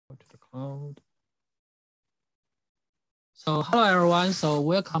Go to the cloud. So hello everyone. So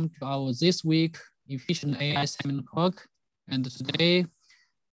welcome to our this week efficient AI seminar talk. And today,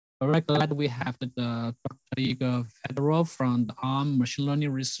 we're very glad we have the Dr. Igor Fedorov from the ARM machine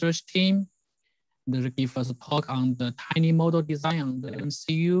learning research team. They give us a talk on the tiny model design on the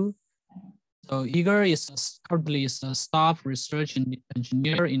MCU. So Igor is currently a staff research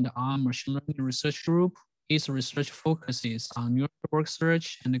engineer in the ARM machine learning research group. His research focuses on neural network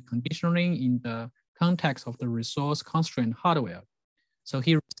search and conditioning in the context of the resource-constrained hardware. So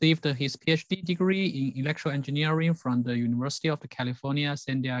he received his PhD degree in electrical engineering from the University of California,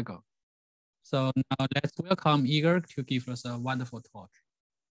 San Diego. So now let's welcome Igor to give us a wonderful talk.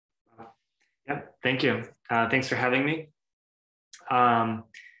 Yeah, thank you. Thanks for having me.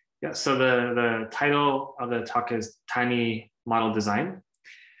 Yeah, so the title of the talk is Tiny Model Design.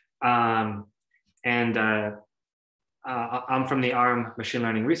 I'm from the ARM Machine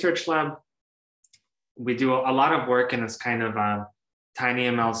Learning Research Lab. We do a lot of work in this kind of tiny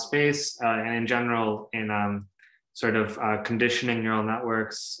ML space and in general in sort of conditioning neural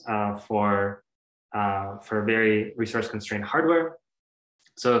networks for very resource-constrained hardware.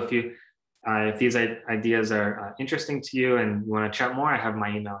 So if these ideas are interesting to you and you want to chat more, I have my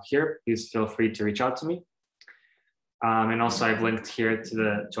email here. Please feel free to reach out to me. And also I've linked here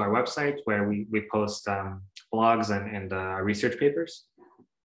to our website where we post blogs and research papers.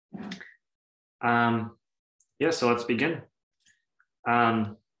 Yeah, so let's begin.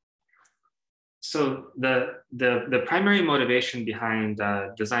 So the primary motivation behind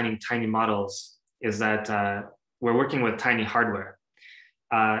designing tiny models is that we're working with tiny hardware.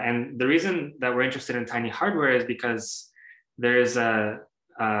 And the reason that we're interested in tiny hardware is because there's a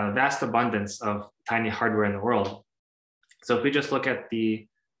vast abundance of tiny hardware in the world. So if we just look at the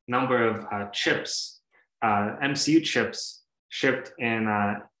number of chips, MCU chips shipped in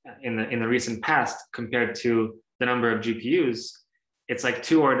the recent past compared to the number of GPUs, it's like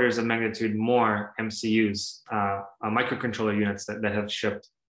 2 orders of magnitude more MCUs, microcontroller units that have shipped.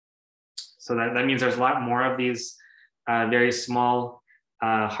 So that means there's a lot more of these very small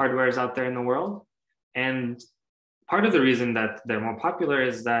hardwares out there in the world. And part of the reason that they're more popular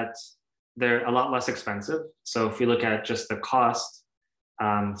is that they're a lot less expensive. So if you look at just the cost,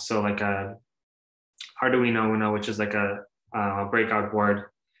 so like a Arduino Uno, which is like a breakout board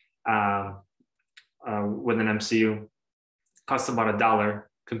with an MCU, costs about $1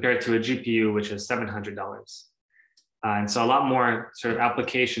 compared to a GPU, which is $700. And so a lot more sort of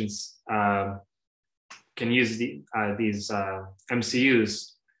applications can use these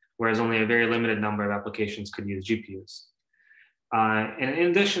MCUs, whereas only a very limited number of applications could use GPUs. And in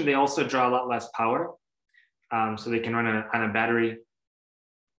addition, they also draw a lot less power, so they can run on a battery.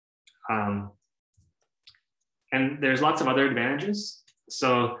 And there's lots of other advantages.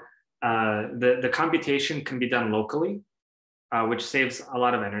 So the computation can be done locally, which saves a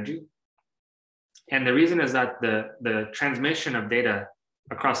lot of energy. And the reason is that the transmission of data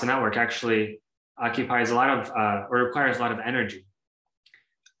across the network actually occupies a lot of, or requires a lot of energy.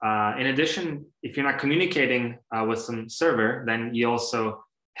 In addition, if you're not communicating with some server, then you also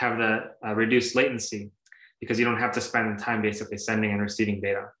have the reduced latency because you don't have to spend time basically sending and receiving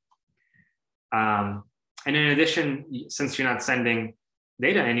data. And in addition, since you're not sending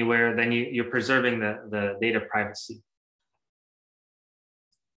data anywhere, then you're preserving the data privacy.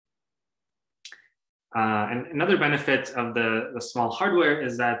 And another benefit of the small hardware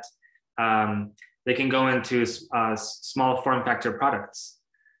is that they can go into small form factor products.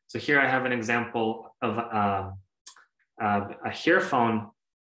 So here I have an example of a HearPhone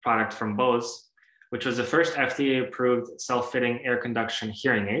product from Bose, which was the first FDA-approved self-fitting air conduction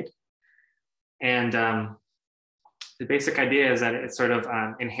hearing aid. And the basic idea is that it sort of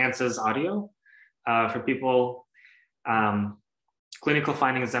enhances audio for people. Clinical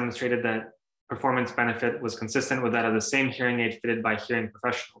findings demonstrated that performance benefit was consistent with that of the same hearing aid fitted by hearing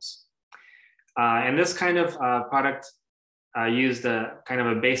professionals. And this kind of product used a kind of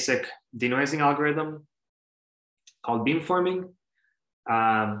a basic denoising algorithm called beamforming.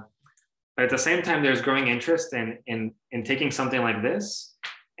 But at the same time, there's growing interest in taking something like this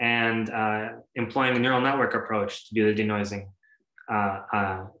and employing a neural network approach to do the denoising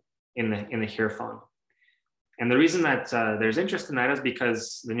in the HearPhone. And the reason that there's interest in that is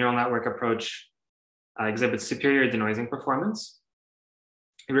because the neural network approach exhibits superior denoising performance.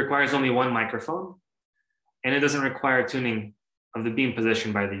 It requires only 1 microphone, and it doesn't require tuning of the beam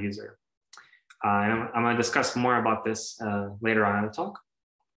position by the user. And I'm going to discuss more about this later on in the talk.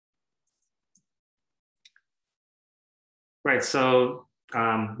 Right, so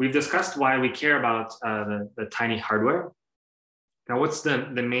we've discussed why we care about the tiny hardware. Now, what's the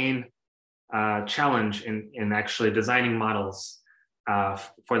main challenge in actually designing models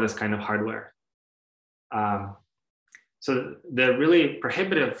for this kind of hardware? So the really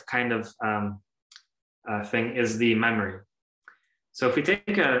prohibitive kind of thing is the memory. So if we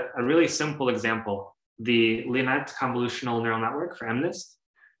take a really simple example, the Linnet convolutional neural network for MNIST,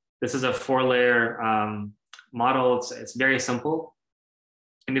 this is a 4-layer model. It's very simple.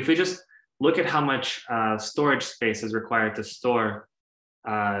 And if we just look at how much storage space is required to store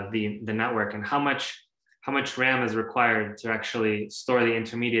the network, and how much RAM is required to actually store the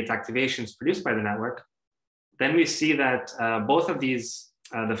intermediate activations produced by the network, then we see that both of these,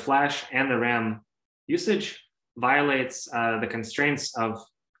 the flash and the RAM usage, violates the constraints of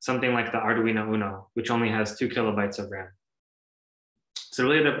something like the Arduino Uno, which only has 2 kilobytes of RAM. So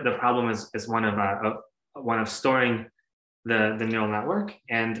really the problem is one of storing the neural network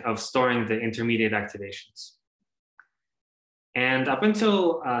and of storing the intermediate activations. And up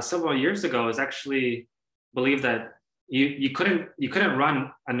until several years ago, it was actually believed that you couldn't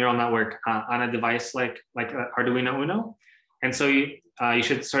run a neural network on a device like Arduino Uno, and so you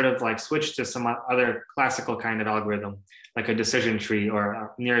should sort of like switch to some other classical kind of algorithm, like a decision tree or a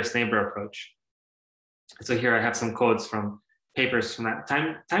nearest neighbor approach. So here I have some codes from papers from that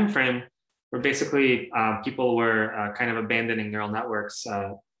time frame, where basically people were kind of abandoning neural networks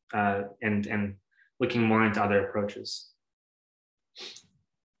and looking more into other approaches.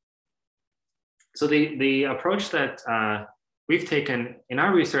 So the approach that we've taken in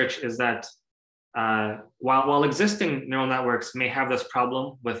our research is that while existing neural networks may have this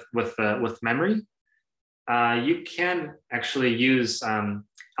problem with memory, you can actually use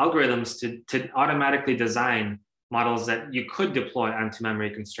algorithms to automatically design models that you could deploy onto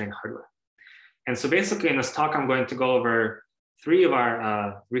memory constrained hardware. And so basically in this talk, I'm going to go over 3 of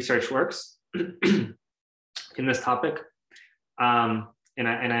our research works in this topic. And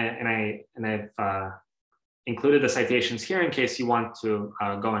I've included the citations here in case you want to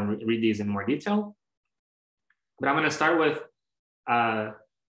go and read these in more detail. But I'm going to start with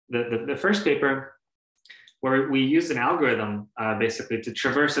the first paper, where we used an algorithm basically to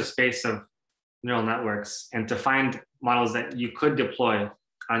traverse a space of neural networks and to find models that you could deploy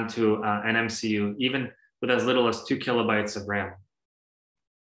onto an MCU, even with as little as 2 kilobytes of RAM.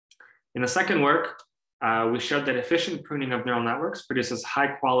 In the second work, we showed that efficient pruning of neural networks produces high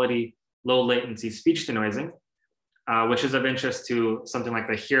quality, low latency speech denoising, which is of interest to something like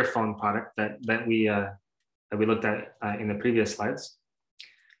the HearPhone product that we looked at in the previous slides.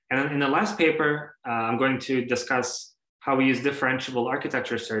 And then in the last paper, I'm going to discuss how we use differentiable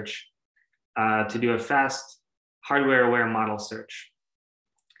architecture search to do a fast hardware-aware model search.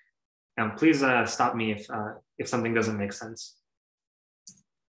 And please stop me if something doesn't make sense.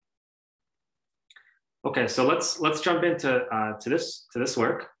 Okay, so let's jump into this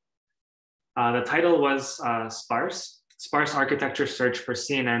work. The title was Sparse Architecture Search for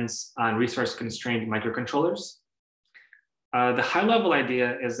CNNs on Resource-Constrained Microcontrollers. The high-level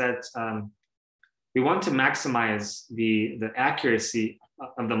idea is that we want to maximize the accuracy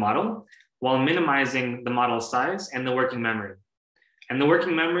of the model while minimizing the model size and the working memory. And the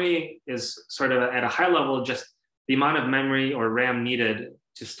working memory is sort of at a high level just the amount of memory or RAM needed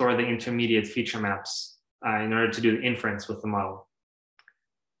to store the intermediate feature maps in order to do the inference with the model.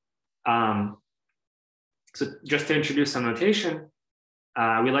 So just to introduce some notation,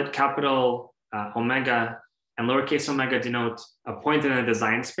 we let capital omega and lowercase omega denote a point in a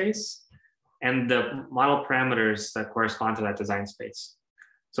design space and the model parameters that correspond to that design space.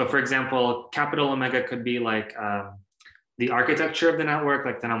 So for example, capital omega could be like the architecture of the network,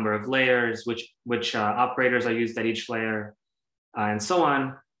 like the number of layers, which operators are used at each layer, and so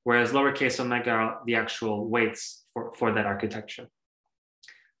on, whereas lowercase omega are the actual weights for that architecture.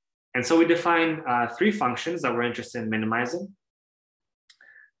 And so we define 3 functions that we're interested in minimizing.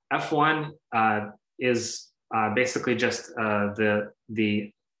 F1 is basically just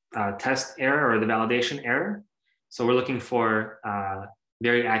the test error or the validation error. So we're looking for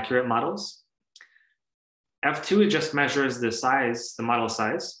very accurate models. F2 just measures the size, the model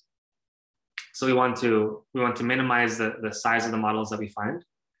size. So we want to minimize the size of the models that we find.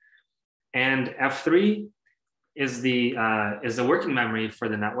 And F3 is the working memory for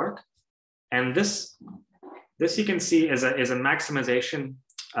the network. And this you can see is a maximization.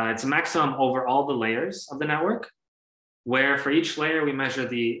 It's a maximum over all the layers of the network, where for each layer we measure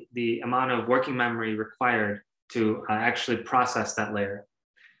the amount of working memory required to actually process that layer.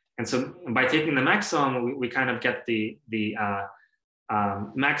 And so by taking the maximum, we kind of get the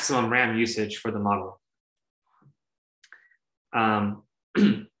maximum RAM usage for the model.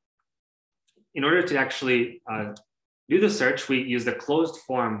 In order to actually do the search, we use the closed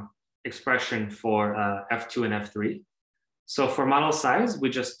form expression for F2 and F3. So for model size, we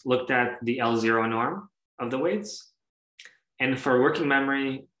just looked at the L0 norm of the weights. And for working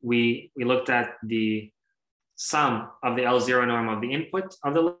memory, we looked at the sum of the L0 norm of the input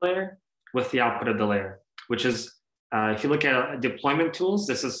of the layer with the output of the layer, which is, if you look at deployment tools,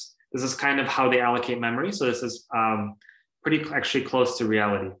 this is kind of how they allocate memory. So this is pretty actually close to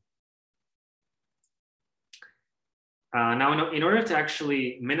reality. Now, in order to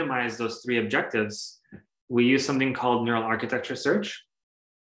actually minimize those three objectives, we use something called neural architecture search.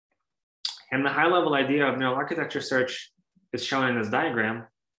 And the high-level idea of neural architecture search is shown in this diagram.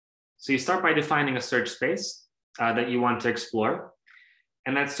 So you start by defining a search space that you want to explore.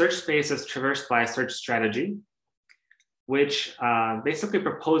 And that search space is traversed by a search strategy, which basically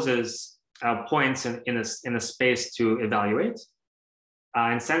proposes points in a space to evaluate,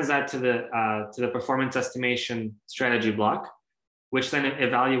 and sends that to the performance estimation strategy block, which then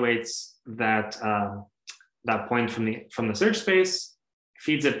evaluates that point from the search space,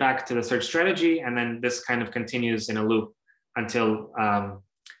 feeds it back to the search strategy, and then this kind of continues in a loop until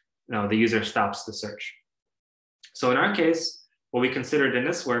the user stops the search. So in our case, what we considered in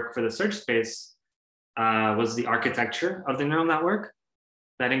this work for the search space was the architecture of the neural network.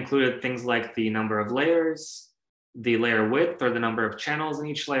 That included things like the number of layers, the layer width or the number of channels in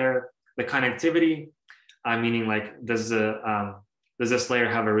each layer, the connectivity, meaning like does this layer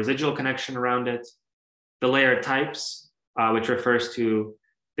have a residual connection around it, the layer types, which refers to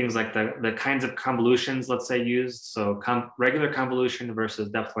things like the kinds of convolutions, let's say, used, so regular convolution versus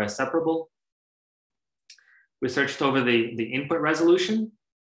depthwise separable. We searched over the input resolution,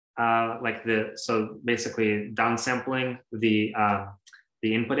 so basically downsampling the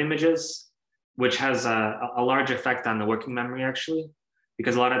input images, which has a large effect on the working memory actually,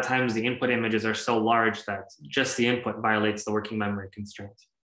 because a lot of times the input images are so large that just the input violates the working memory constraint.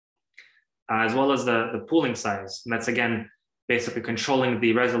 As well as the pooling size. And that's again, basically controlling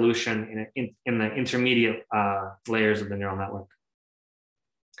the resolution in the intermediate layers of the neural network.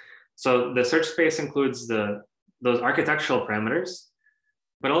 So the search space includes those architectural parameters,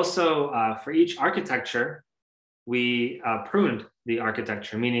 but also for each architecture, we pruned the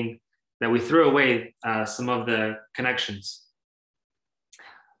architecture, meaning that we threw away some of the connections.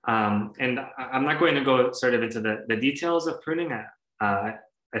 And I'm not going to go sort of into the details of pruning. I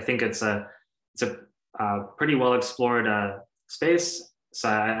think it's a pretty well explored space. So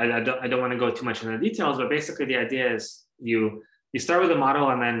I don't want to go too much into the details, but basically the idea is you start with a model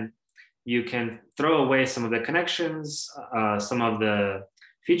and then you can throw away some of the connections, some of the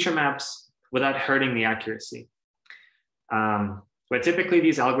feature maps without hurting the accuracy. But typically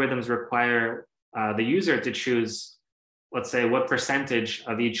these algorithms require the user to choose, let's say, what percentage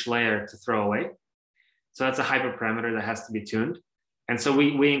of each layer to throw away. So that's a hyperparameter that has to be tuned. And so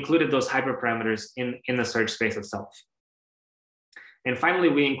we included those hyperparameters in the search space itself. And finally,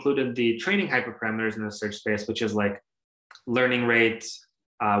 we included the training hyperparameters in the search space, which is like learning rate,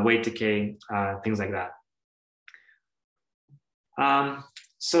 weight decay, things like that.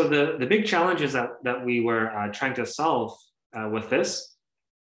 So the big challenges that we were trying to solve with this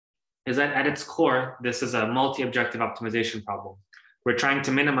is that at its core, this is a multi-objective optimization problem. We're trying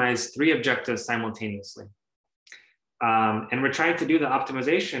to minimize 3 objectives simultaneously. And we're trying to do the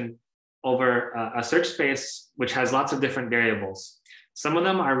optimization over a search space which has lots of different variables. Some of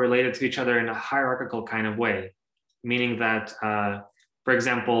them are related to each other in a hierarchical kind of way, meaning that, for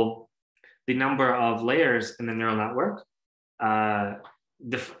example, the number of layers in the neural network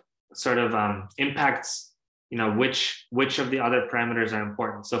impacts, which of the other parameters are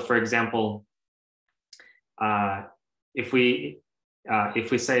important. So, for example, if we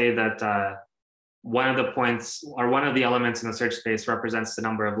say that one of the points or one of the elements in the search space represents the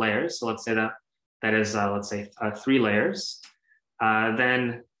number of layers, so let's say that is let's say 3 layers,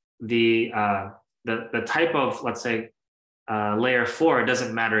 then the type of, let's say, layer 4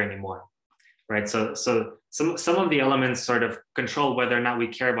 doesn't matter anymore, right? So some of the elements sort of control whether or not we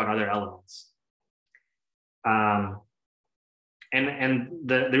care about other elements. And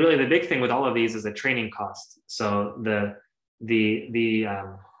really the big thing with all of these is the training cost. So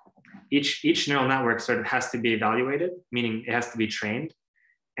each neural network sort of has to be evaluated, meaning it has to be trained.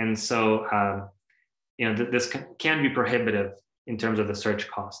 And so this can be prohibitive in terms of the search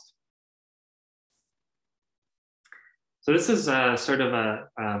cost. So this is sort of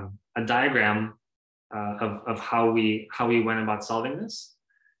a diagram of how we went about solving this.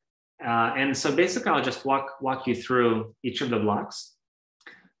 And so basically, I'll just walk you through each of the blocks.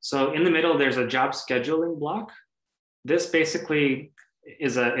 So in the middle, there's a job scheduling block. This basically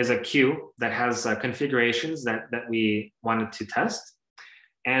is a queue that has configurations that we wanted to test.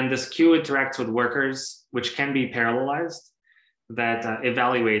 And this queue interacts with workers, which can be parallelized, that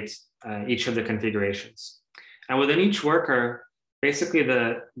evaluate each of the configurations. And within each worker, basically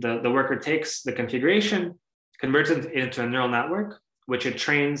the worker takes the configuration, converts it into a neural network, which it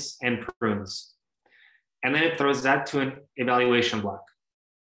trains and prunes. And then it throws that to an evaluation block.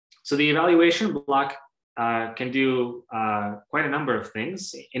 So the evaluation block can do quite a number of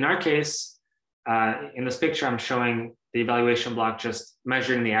things. In our case, in this picture, I'm showing the evaluation block just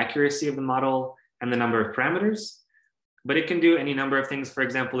measuring the accuracy of the model and the number of parameters. But it can do any number of things. For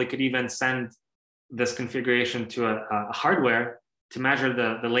example, it could even send this configuration to a hardware to measure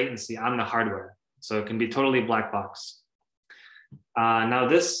the latency on the hardware. So it can be totally black box. Now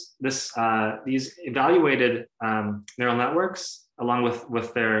these evaluated neural networks, along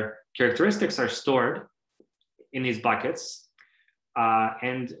with their characteristics, are stored in these buckets.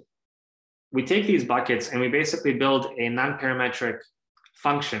 And we take these buckets and we basically build a non-parametric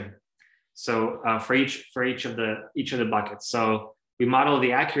function. So for each of the buckets. So we model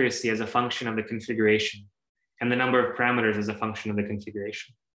the accuracy as a function of the configuration and the number of parameters as a function of the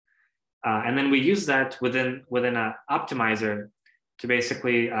configuration. And then we use that within an optimizer to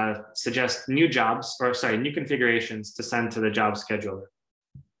basically suggest new configurations to send to the job scheduler.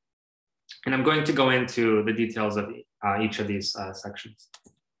 And I'm going to go into the details of each of these sections.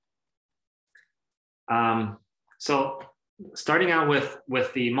 So starting out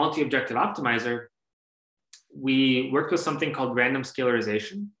with the multi-objective optimizer, we worked with something called random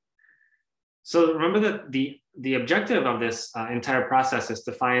scalarization. So remember that the objective of this entire process is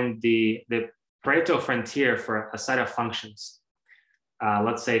to find the Pareto frontier for a set of functions.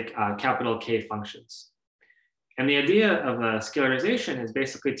 Let's say capital K functions. And the idea of a scalarization is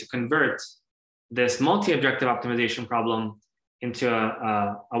basically to convert this multi-objective optimization problem into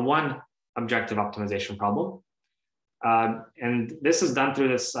a one-objective optimization problem. And this is done through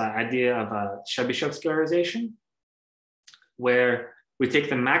this idea of a Chebyshev scalarization, where we take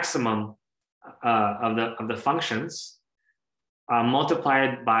the maximum of the functions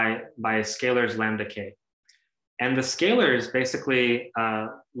multiplied by scalars lambda k. And the scalars basically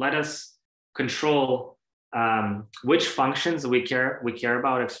let us control which functions we care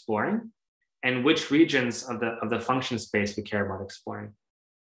about exploring and which regions of the function space we care about exploring.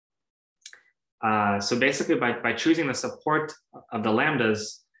 So basically by choosing the support of the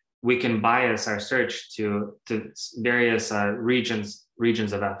lambdas, we can bias our search to various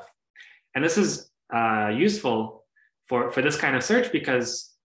regions of F. And this is useful for this kind of search because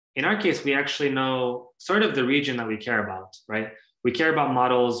in our case, we actually know sort of the region that we care about, right? We care about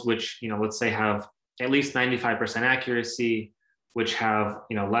models which, let's say have at least 95% accuracy, which have,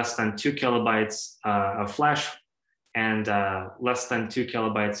 less than 2 kilobytes of flash and less than 2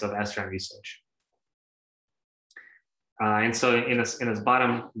 kilobytes of SRAM usage. And so in this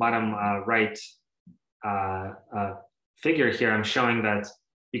bottom right figure here, I'm showing that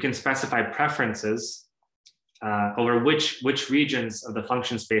you can specify preferences over which regions of the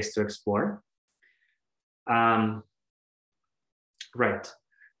function space to explore. Right.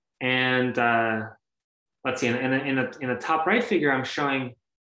 And let's see, in the top right figure, I'm showing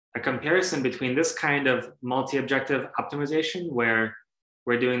a comparison between this kind of multi-objective optimization, where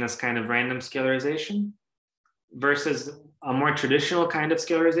we're doing this kind of random scalarization, versus a more traditional kind of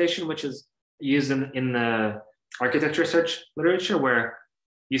scalarization, which is used in the architecture search literature, where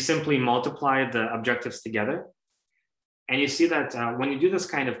you simply multiply the objectives together. And you see that when you do this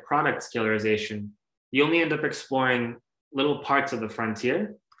kind of product scalarization, you only end up exploring little parts of the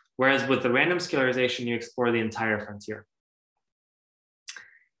frontier, whereas with the random scalarization, you explore the entire frontier.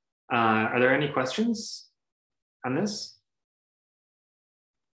 Are there any questions on this?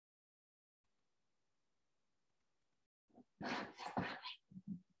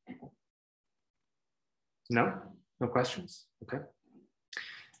 No? No questions? Okay.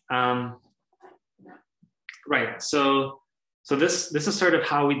 Right, so this is sort of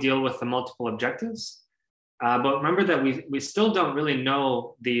how we deal with the multiple objectives. But remember that we still don't really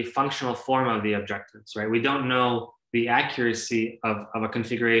know the functional form of the objectives, right? We don't know the accuracy of a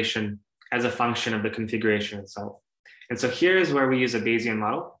configuration as a function of the configuration itself. And so here's where we use a Bayesian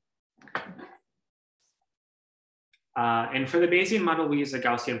model. And for the Bayesian model, we use a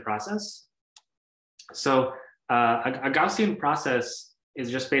Gaussian process. So a Gaussian process is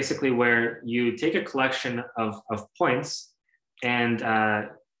just basically where you take a collection of points and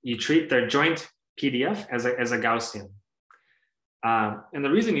you treat their joint PDF as a Gaussian. And the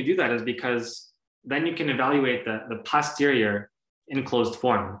reason you do that is because then you can evaluate the posterior enclosed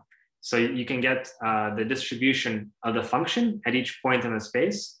form. So you can get the distribution of the function at each point in the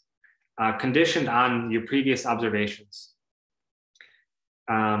space conditioned on your previous observations.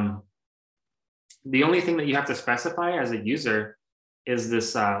 The only thing that you have to specify as a user is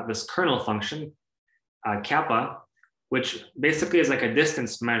this, this kernel function, kappa, which basically is like a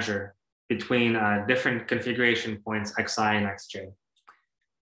distance measure between different configuration points xi and xj.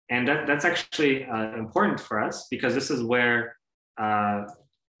 And that's actually important for us because this is where the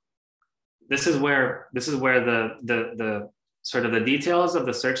sort of the details of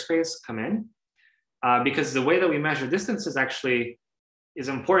the search space come in, because the way that we measure distances actually is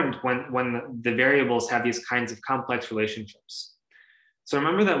important when the variables have these kinds of complex relationships. So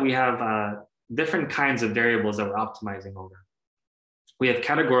remember that we have different kinds of variables that we're optimizing over. We have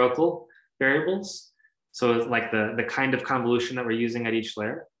categorical variables, so it's like the kind of convolution that we're using at each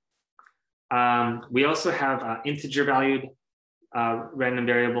layer. We also have integer valued random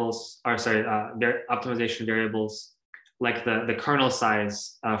variables, or sorry, optimization variables, like the kernel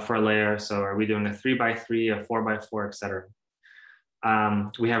size for a layer. So are we doing a 3x3, a 4x4, etc.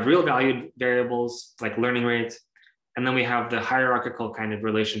 We have real valued variables like learning rate. And then we have the hierarchical kind of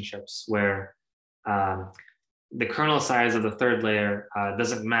relationships where the kernel size of the third layer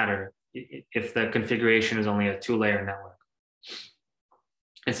doesn't matter if the configuration is only a 2-layer network.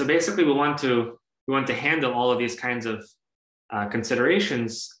 And so basically we want to handle all of these kinds of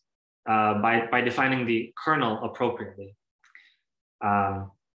considerations by defining the kernel appropriately.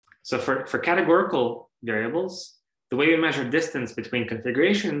 So for categorical variables, the way we measure distance between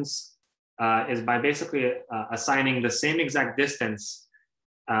configurations is by basically assigning the same exact distance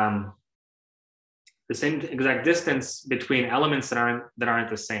between elements that aren't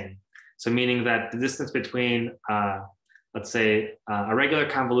the same. So meaning that the distance between, let's say, a regular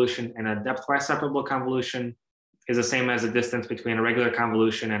convolution and a depth-wise separable convolution is the same as the distance between a regular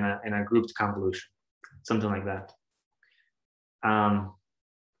convolution and a grouped convolution, something like that.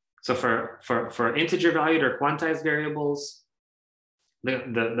 So for integer valued or quantized variables,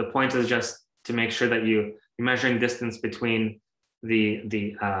 the point is just to make sure that you're measuring distance between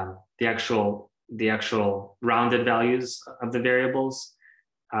the actual rounded values of the variables,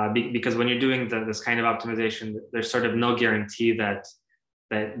 because when you're doing this kind of optimization, there's sort of no guarantee that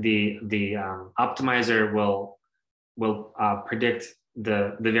the optimizer will predict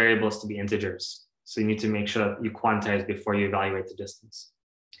the variables to be integers. So you need to make sure that you quantize before you evaluate the distance.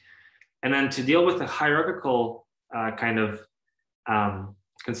 And then to deal with the hierarchical kind of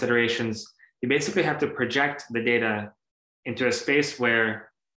considerations, you basically have to project the data into a space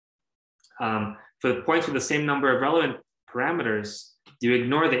where for the points with the same number of relevant parameters, you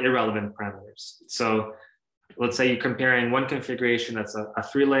ignore the irrelevant parameters. So let's say you're comparing one configuration that's a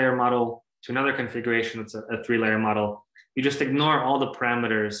 3-layer model to another configuration that's a 3-layer model. You just ignore all the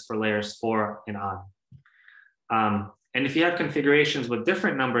parameters for layers 4 and on. And if you have configurations with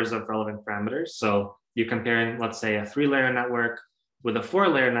different numbers of relevant parameters, so you're comparing, let's say, a 3-layer network with a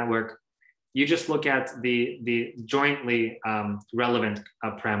 4-layer network, you just look at the jointly relevant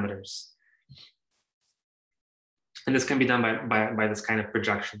parameters. And this can be done by this kind of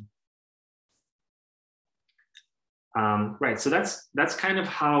projection. Right, so that's kind of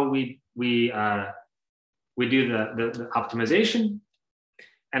how we do the optimization.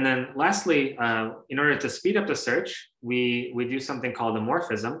 And then lastly, in order to speed up the search, we do something called a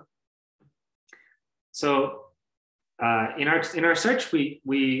morphism. So in our search,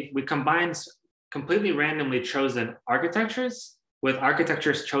 we combine completely randomly chosen architectures with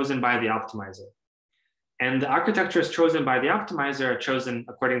architectures chosen by the optimizer. And the architectures chosen by the optimizer are chosen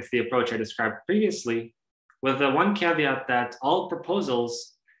according to the approach I described previously, with the one caveat that all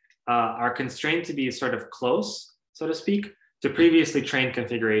proposals are constrained to be sort of close, so to speak, to previously trained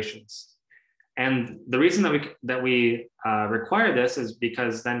configurations. And the reason that we require this is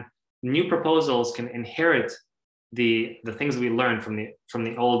because then new proposals can inherit the things we learned from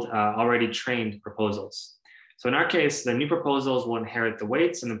the old already trained proposals. So in our case, the new proposals will inherit the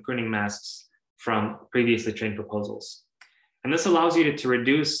weights and the pruning masks from previously trained proposals. And this allows you to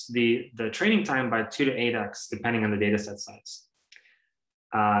reduce the training time by 2 to 8x, depending on the data set size.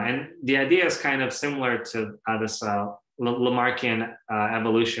 And the idea is kind of similar to this Lamarckian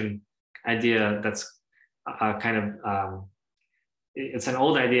evolution idea that's it's an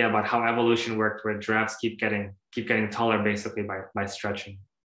old idea about how evolution worked, where giraffes keep getting taller basically by stretching.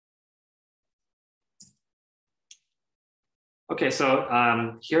 Okay,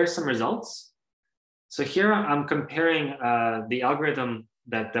 so here are some results. So here I'm comparing the algorithm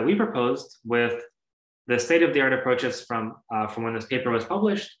that we proposed with the state-of-the-art approaches from when this paper was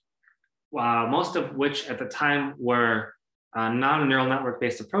published, most of which at the time were non-neural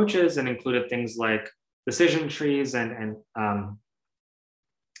network-based approaches and included things like decision trees and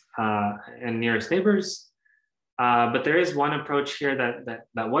nearest neighbors. But there is one approach here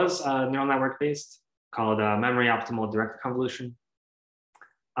that was neural network-based called memory optimal direct convolution.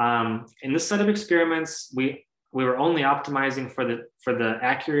 In this set of experiments, we were only optimizing for the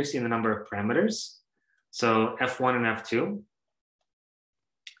accuracy and the number of parameters, so F1 and F2.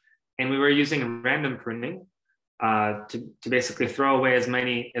 And we were using random pruning to basically throw away as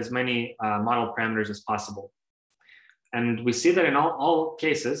many model parameters as possible. And we see that in all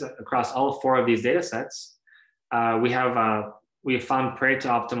cases, across all 4 of these data sets, we have found Pareto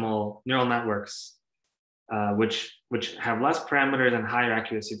optimal neural networks, which have less parameters and higher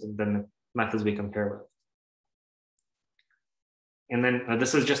accuracy than the methods we compare with. And then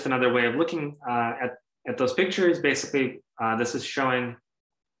this is just another way of looking at those pictures. Basically, this is showing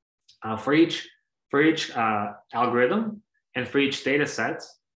for each algorithm and for each data set,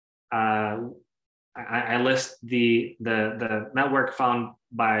 I list the network found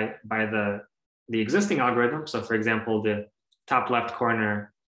by the existing algorithm. So for example, the top left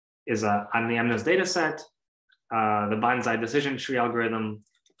corner is on the MNIST data set. The Banzai decision tree algorithm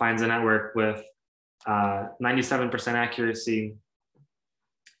finds a network with 97% accuracy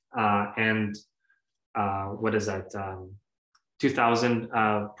and what is that? 2,000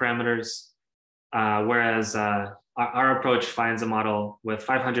 parameters, whereas our approach finds a model with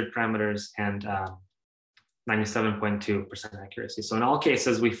 500 parameters and 97.2% accuracy. So in all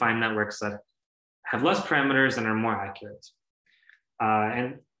cases, we find networks that have less parameters and are more accurate.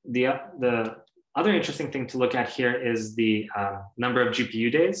 And the other interesting thing to look at here is the number of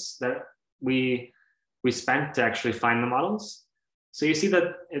GPU days that we spent to actually find the models. So you see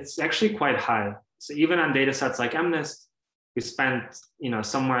that it's actually quite high. So even on data sets like MNIST, we spent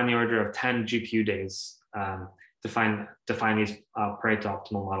somewhere on the order of 10 GPU days to find these Pareto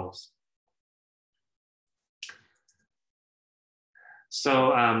optimal models.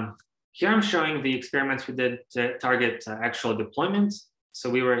 So here I'm showing the experiments we did to target actual deployment. So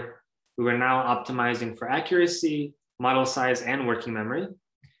we were now optimizing for accuracy, model size, and working memory.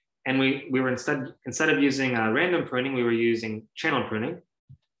 And we were instead of using random pruning, we were using channel pruning.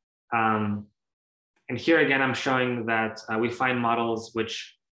 And here again, I'm showing that we find models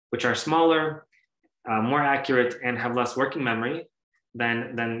which are smaller, more accurate, and have less working memory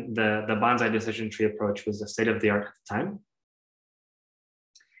than the Banzai decision tree approach was the state of the art at the time.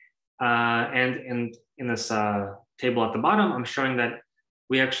 And in this table at the bottom, I'm showing that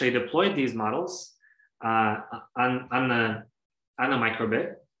we actually deployed these models on the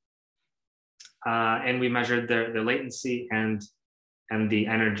microbit, and we measured their latency and the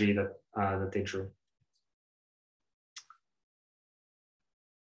energy that they drew.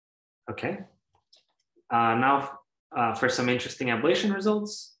 Okay. Now for some interesting ablation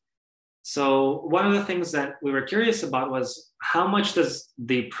results. So one of the things that we were curious about was how much does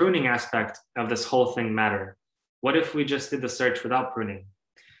the pruning aspect of this whole thing matter? What if we just did the search without pruning?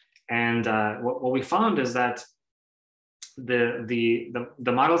 And what we found is that the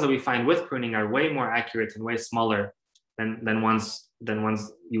models that we find with pruning are way more accurate and way smaller than ones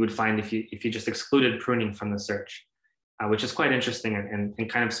you would find if you just excluded pruning from the search, which is quite interesting and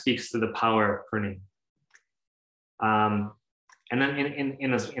kind of speaks to the power of pruning. And then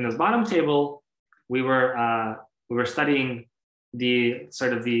in this bottom table, we were studying the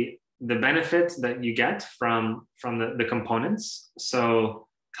sort of the benefit that you get from the components. So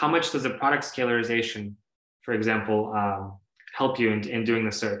how much does the product scalarization, for example, help you in doing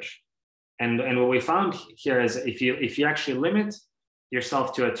the search? And what we found here is if you actually limit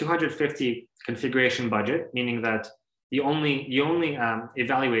yourself to a 250 configuration budget, meaning that you only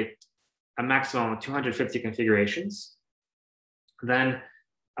evaluate a maximum of 250 configurations, then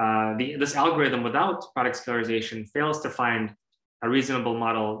this algorithm without product scalarization fails to find a reasonable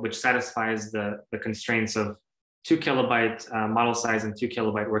model which satisfies the constraints of 2 kilobyte model size and 2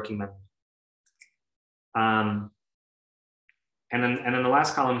 kilobyte working memory. And then the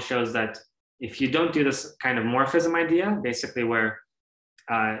last column shows that if you don't do this kind of morphism idea, basically where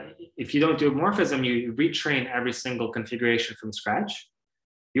if you don't do morphism, you retrain every single configuration from scratch,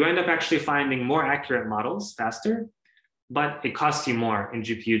 you end up actually finding more accurate models faster, but it costs you more in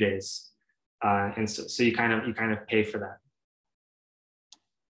GPU days. And so you kind of pay for that.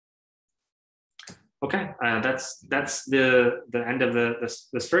 Okay, that's the end of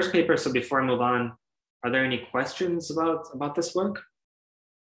this first paper. So before I move on, are there any questions about this work?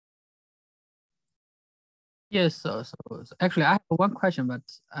 Yes, so actually I have one question, but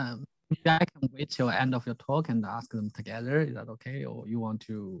maybe I can wait till the end of your talk and ask them together. Is that okay? Or you want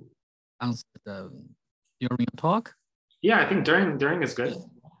to answer during your talk? Yeah, I think during is good.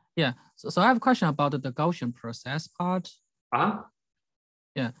 Yeah. So I have a question about the Gaussian process part. Uh-huh.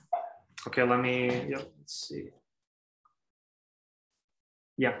 Yeah. Okay, let's see.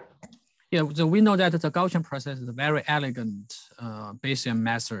 Yeah. Yeah, so we know that the Gaussian process is a very elegant Bayesian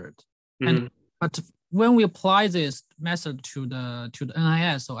method. Mm-hmm. But when we apply this method to the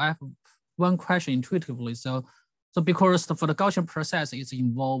NIS, so I have one question intuitively. So because for the Gaussian process, it's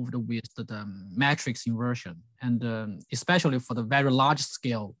involved with the matrix inversion, and especially for the very large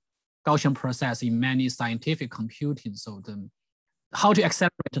scale Gaussian process in many scientific computing. So how to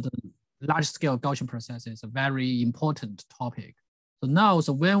accelerate the large scale Gaussian process is a very important topic. So now,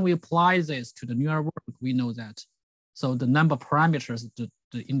 when we apply this to the neural work, we know that so the number of parameters, the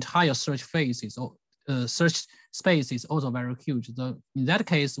entire search phase is search space is also very huge. In that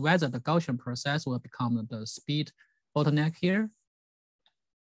case, whether the Gaussian process will become the speed bottleneck here?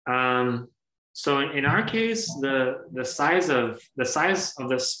 So in our case, the size of the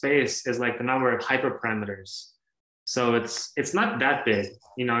space is like the number of hyperparameters. So it's not that big.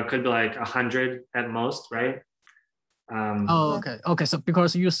 You know, it could be like 100 at most, right? Okay. Okay. So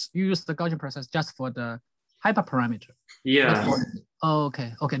because you use the Gaussian process just for the hyperparameter. Yeah.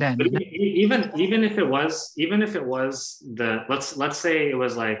 Okay. Okay. Then even if it was the let's say it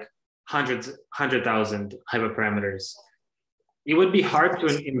was like 100,000 hyperparameters, it would be hard to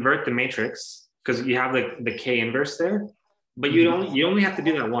invert the matrix because you have like the K inverse there, but you only have to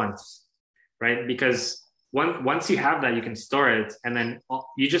do that once, right? Because once you have that, you can store it, and then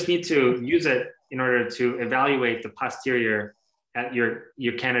you just need to use it in order to evaluate the posterior at your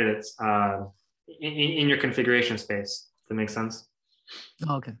candidates in your configuration space. Does that make sense?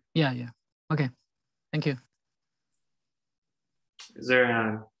 Okay. Yeah. Yeah. Okay. Thank you. Is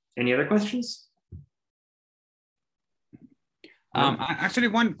there any other questions? Actually,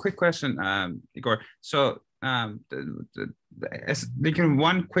 one quick question, Igor. So one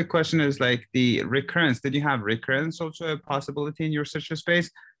quick question is like the recurrence. Did you have recurrence also a possibility in your search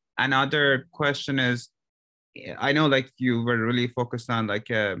space? Another question is, I know like you were really focused on like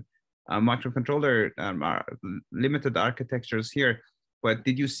a microcontroller limited architectures here, but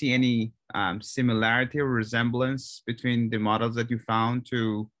did you see any similarity or resemblance between the models that you found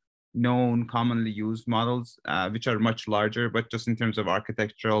to known commonly used models, which are much larger, but just in terms of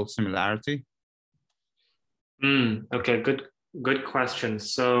architectural similarity? Okay, good question.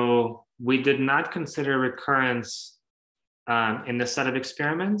 So we did not consider recurrence in the set of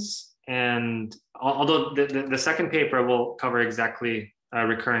experiments, and although the second paper will cover exactly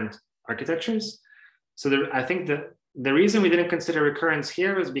recurrent architectures. So I think the reason we didn't consider recurrence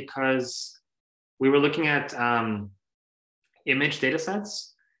here is because we were looking at image data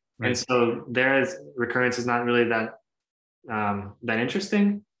sets. Right. And so recurrence is not really that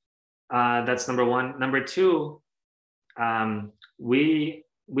interesting. That's number one. Number two, we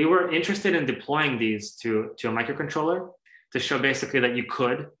were interested in deploying these to a microcontroller to show basically that you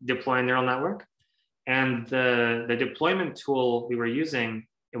could deploy a neural network. And the deployment tool we were using,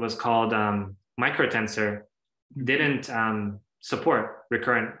 it was called microtensor, didn't support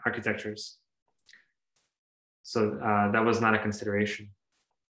recurrent architectures. So that was not a consideration.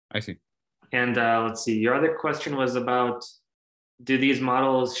 I see. And let's see, your other question was about, do these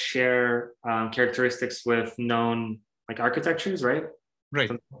models share characteristics with known like architectures, right? Right.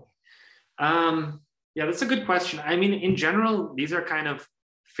 So, yeah, that's a good question. I mean, in general, these are kind of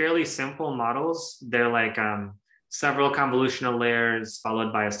fairly simple models. They're like several convolutional layers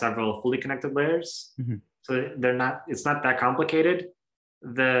followed by several fully connected layers. Mm-hmm. So it's not that complicated.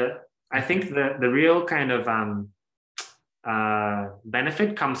 I think the real kind of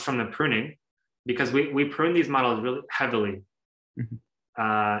benefit comes from the pruning, because we prune these models really heavily. Mm-hmm.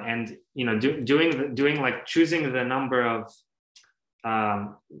 And you know, doing like choosing the number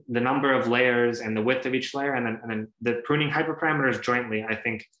of layers and the width of each layer, and then the pruning hyperparameters jointly. I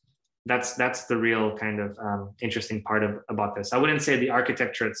think that's the real kind of interesting part about this. I wouldn't say the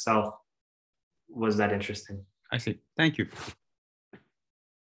architecture itself was that interesting. I see. Thank you.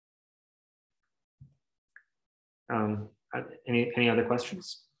 Any other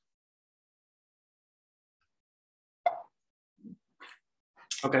questions?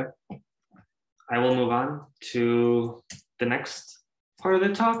 Okay, I will move on to the next part of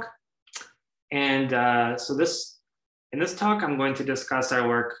the talk. And so in this talk, I'm going to discuss our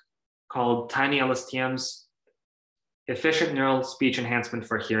work called Tiny LSTMs, Efficient Neural Speech Enhancement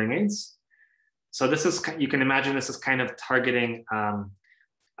for Hearing Aids. So this is, you can imagine this is kind of targeting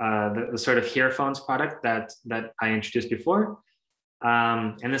the sort of hearphones product that I introduced before.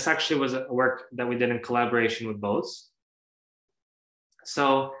 And this actually was a work that we did in collaboration with Bose.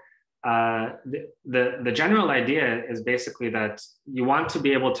 So the general idea is basically that you want to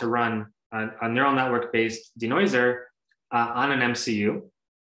be able to run a neural network-based denoiser on an MCU.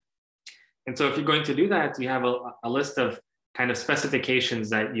 And so if you're going to do that, you have a list of kind of specifications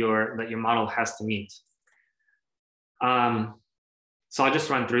that your model has to meet. So I'll just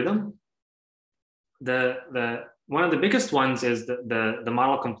run through them. One of the biggest ones is the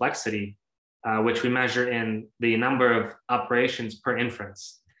model complexity, which we measure in the number of operations per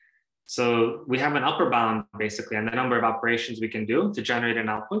inference. So we have an upper bound basically on the number of operations we can do to generate an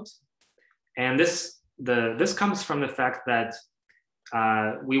output. And this comes from the fact that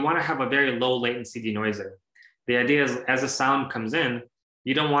we want to have a very low latency denoiser. The idea is as a sound comes in,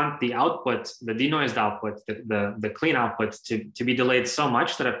 you don't want the output, the denoised output, the clean output to be delayed so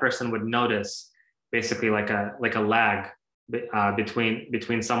much that a person would notice basically like a lag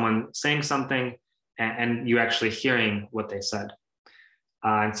between someone saying something and you actually hearing what they said.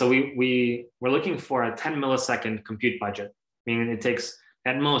 And so we're looking for a 10 millisecond compute budget, meaning it takes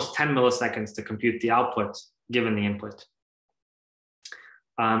at most 10 milliseconds to compute the output given the input.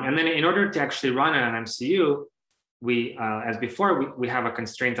 And then in order to actually run an MCU, as before, we have a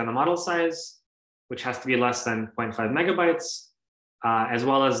constraint on the model size, which has to be less than 0.5 megabytes, as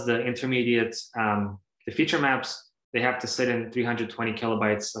well as the intermediate, the feature maps, they have to sit in 320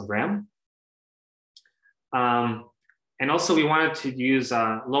 kilobytes of RAM. And also we wanted to use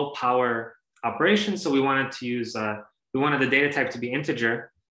low power operations. So we wanted to use, we wanted the data type to be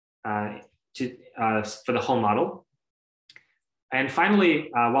integer for the whole model. And finally,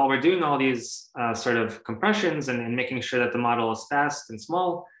 while we're doing all these sort of compressions and making sure that the model is fast and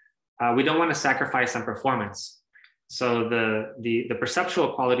small, we don't want to sacrifice on performance. So the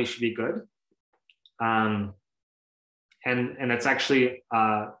perceptual quality should be good. And that's actually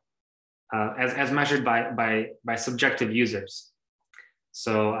as measured by subjective users.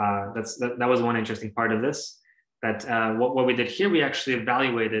 So that was one interesting part of this. That what we did here, we actually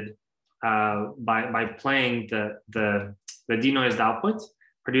evaluated by playing the denoised output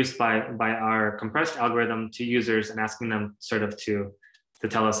produced by our compressed algorithm to users and asking them sort of to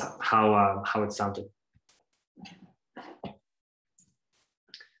tell us how it sounded.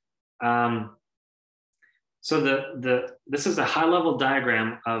 So this is a high-level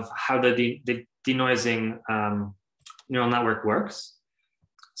diagram of how the denoising neural network works.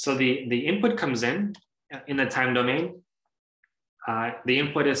 So the input comes in the time domain. The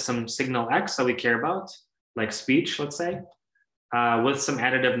input is some signal X that we care about, like speech, let's say, with some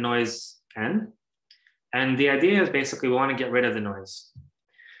additive noise N. And the idea is basically we want to get rid of the noise.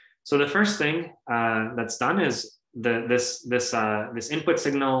 So the first thing that's done is this input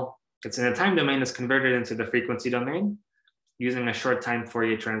signal, it's in a time domain, is converted into the frequency domain using a short time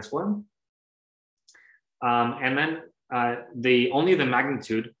Fourier transform. And then only the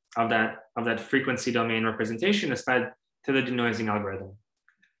magnitude of that frequency domain representation is fed to the denoising algorithm.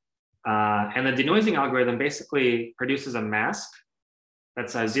 And the denoising algorithm basically produces a mask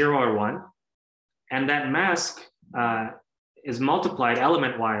that's a 0 or 1. And that mask is multiplied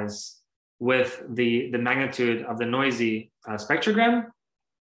element-wise with the magnitude of the noisy spectrogram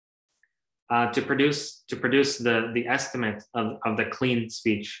to produce the estimate of the clean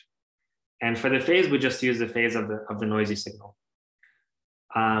speech. And for the phase, we just use the phase of the noisy signal.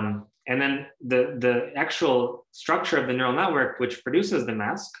 And then the actual structure of the neural network, which produces the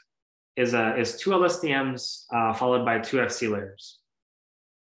mask, is 2 LSTMs followed by 2 FC layers.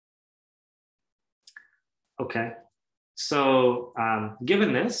 Okay, so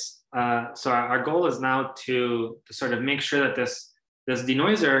given this, so our goal is now to sort of make sure that this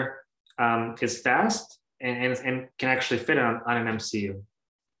denoiser is fast and can actually fit on an MCU.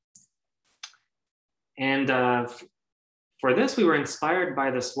 And for this, we were inspired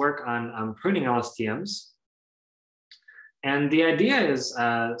by this work on pruning LSTMs. And the idea is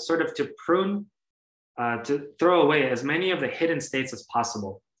sort of to prune, to throw away as many of the hidden states as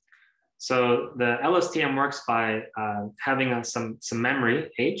possible. So the LSTM works by having some memory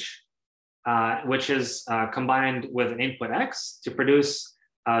H, which is combined with an input X to produce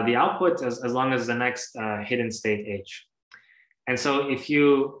the output as long as the next hidden state H. And so if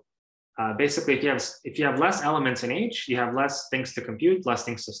you basically if you have less elements in H, you have less things to compute, less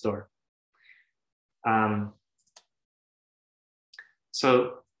things to store.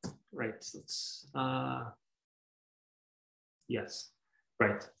 So right, let's yes,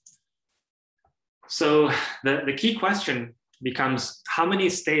 right. So the key question becomes, how many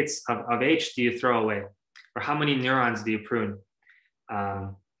states of H do you throw away? Or how many neurons do you prune?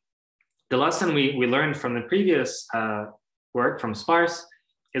 The lesson we learned from the previous work from Sparse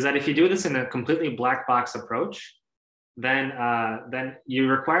is that if you do this in a completely black box approach, then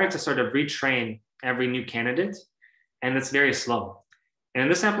you're required to sort of retrain every new candidate, and it's very slow. And in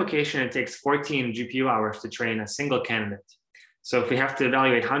this application, it takes 14 GPU hours to train a single candidate. So if we have to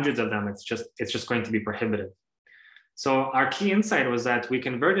evaluate hundreds of them, it's just going to be prohibitive. So our key insight was that we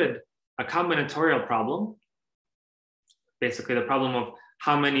converted a combinatorial problem, basically the problem of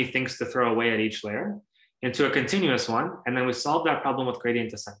how many things to throw away at each layer, into a continuous one, and then we solved that problem with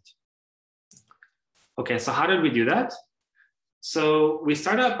gradient descent. Okay, so how did we do that? So we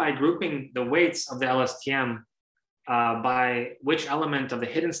started out by grouping the weights of the LSTM by which element of the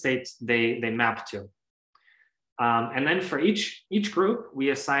hidden state they map to. And then for each group, we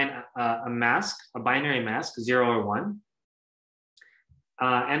assign a mask, a binary mask, 0 or 1.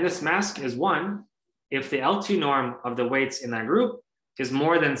 And this mask is 1 if the L2 norm of the weights in that group is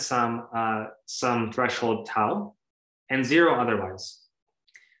more than some threshold tau, and 0 otherwise.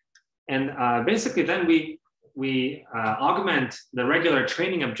 And basically then we augment the regular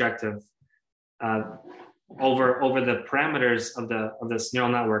training objective over the parameters of this neural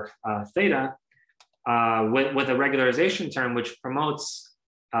network theta with a regularization term which promotes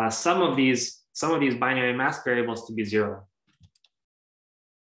some of these binary mask variables to be 0.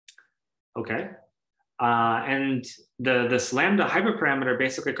 Okay, and this lambda hyperparameter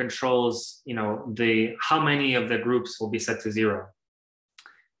basically controls how many of the groups will be set to 0.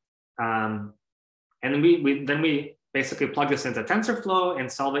 And then we basically plug this into TensorFlow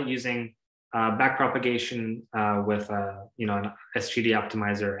and solve it using backpropagation with an SGD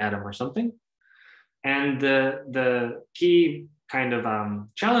optimizer atom or something. And the key kind of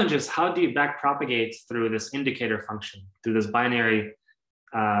challenge is how do you backpropagate through this indicator function, through this binary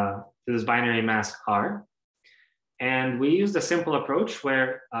mask R. And we used a simple approach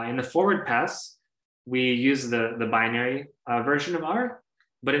where in the forward pass, we use the binary version of R,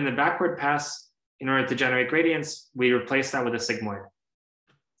 but in the backward pass, in order to generate gradients, we replace that with a sigmoid.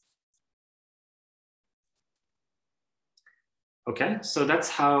 Okay, so that's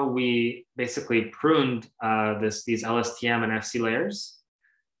how we basically pruned these LSTM and FC layers.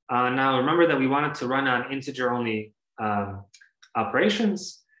 Now remember that we wanted to run on integer-only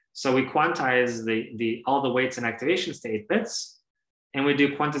operations. So we quantize all the weights and activations to 8 bits, and we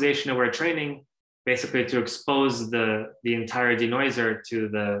do quantization over training, basically to expose the entire denoiser to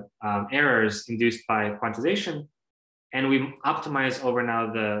the errors induced by quantization. And we optimize over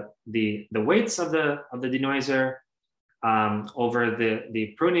now the weights of the denoiser over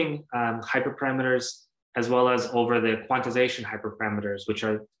the pruning hyperparameters, as well as over the quantization hyperparameters, which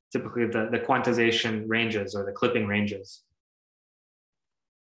are typically the quantization ranges or the clipping ranges.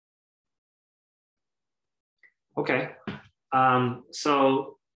 Okay,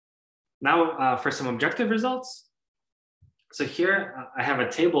 so now for some objective results. So here I have a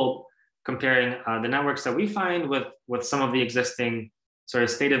table comparing the networks that we find with some of the existing sort of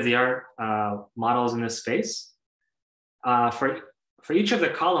state-of-the-art models in this space. For each of the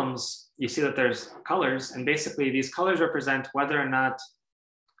columns, you see that there's colors, and basically these colors represent whether or not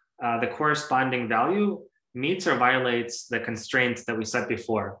the corresponding value meets or violates the constraints that we set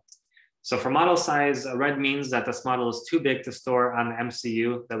before. So for model size, red means that this model is too big to store on the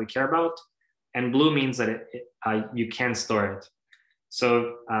MCU that we care about, and blue means that you can store it.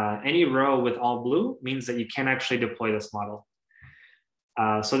 So any row with all blue means that you can actually deploy this model.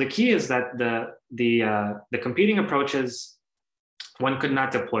 So the key is that the competing approaches, one could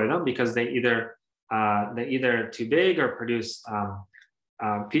not deploy them because they're either too big or produce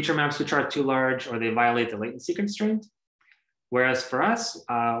feature maps which are too large, or they violate the latency constraint. Whereas for us,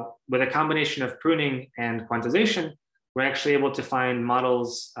 with a combination of pruning and quantization, we're actually able to find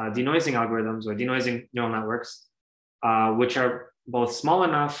models, denoising algorithms or denoising neural networks, which are both small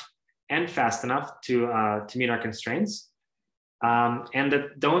enough and fast enough to meet our constraints, and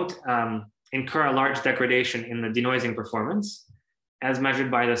that don't incur a large degradation in the denoising performance, as measured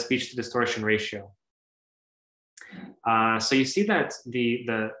by the speech-to-distortion ratio. So you see that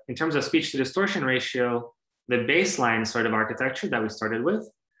in terms of speech-to-distortion ratio, the baseline sort of architecture that we started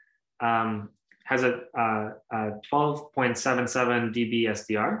with has a 12.77 dB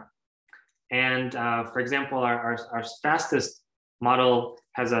SDR. And for example, our fastest model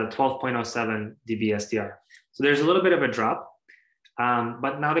has a 12.07 dB SDR. So there's a little bit of a drop.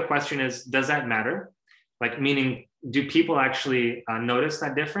 But now the question is, does that matter? Like, meaning, do people actually notice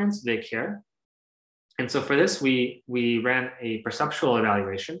that difference? Do they care? And so for this, we ran a perceptual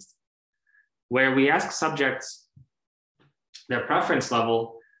evaluation where we ask subjects their preference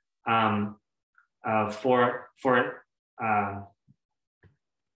level for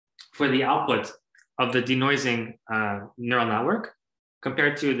the output of the denoising neural network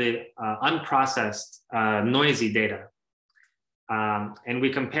compared to the unprocessed noisy data. And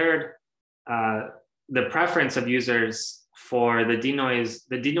we compared the preference of users for the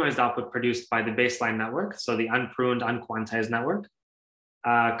denoised output produced by the baseline network, so the unpruned, unquantized network,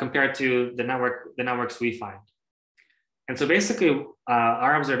 compared to the networks we find. And so basically,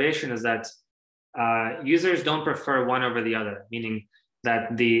 our observation is that users don't prefer one over the other, meaning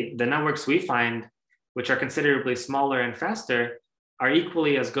that the networks we find, which are considerably smaller and faster, are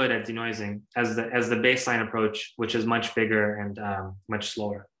equally as good at denoising as the baseline approach, which is much bigger and much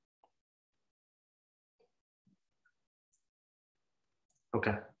slower.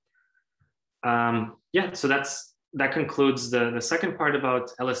 Okay. Yeah, so that concludes the second part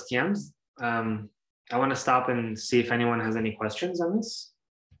about LSTMs. I want to stop and see if anyone has any questions on this.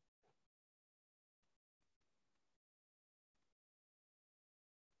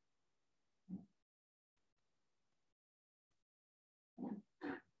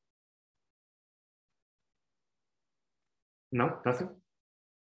 No, nothing?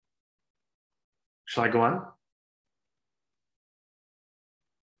 Shall I go on?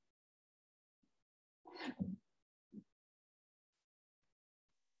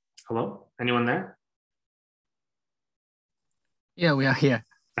 Hello, anyone there? Yeah, we are here.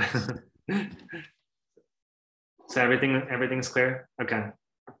 So everything's clear? Okay.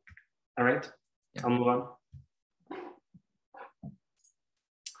 All right, yeah. I'll move on.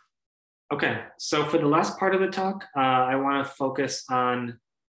 Okay, so for the last part of the talk, I want to focus on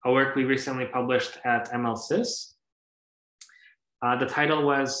a work we recently published at MLSys. The title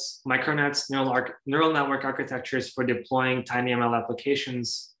was Micronet's Neural Network Architectures for Deploying TinyML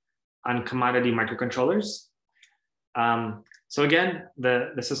Applications on Commodity Microcontrollers. So again,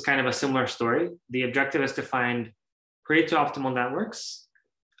 this is kind of a similar story. The objective is to find Pareto optimal networks,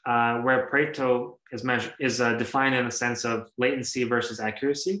 where Pareto is defined in the sense of latency versus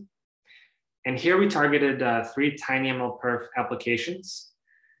accuracy. And here we targeted 3 TinyML-perf applications.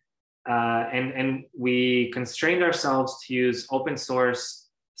 And we constrained ourselves to use open source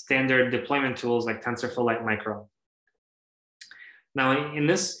standard deployment tools like TensorFlow Lite Micro. Now, in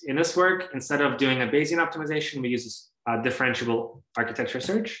this work, instead of doing a Bayesian optimization, we use a differentiable architecture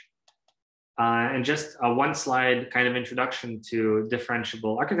search. And just a one slide kind of introduction to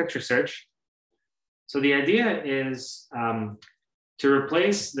differentiable architecture search. So the idea is to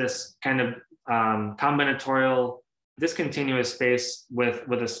replace this kind of combinatorial discontinuous space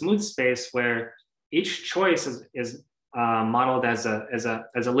with a smooth space where each choice is modeled as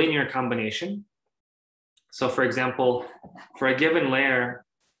a linear combination. So for example, for a given layer,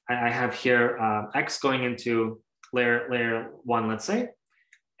 I have here X going into layer 1, let's say.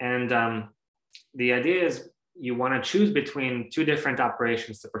 And the idea is you want to choose between 2 different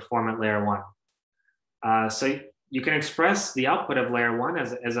operations to perform at layer 1. So you can express the output of layer 1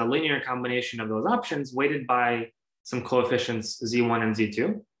 as a linear combination of those options weighted by some coefficients Z1 and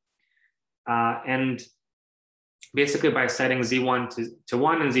Z2. And basically by setting Z1 to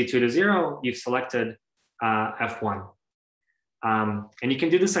 1 and Z2 to 0, you've selected F1. And you can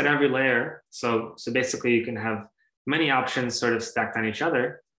do this at every layer. So basically you can have many options sort of stacked on each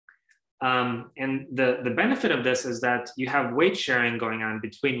other. And the benefit of this is that you have weight sharing going on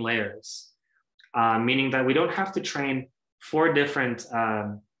between layers. Meaning that we don't have to train 4 different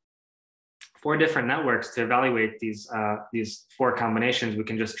networks to evaluate these 4 combinations. We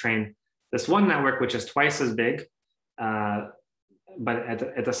can just train this one network, which is twice as big, but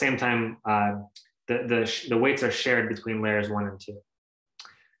at the same time, the weights are shared between layers 1 and 2.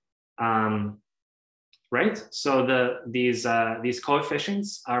 Right. So these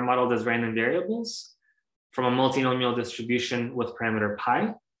coefficients are modeled as random variables from a multinomial distribution with parameter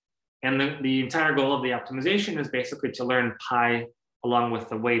pi. And the entire goal of the optimization is basically to learn pi along with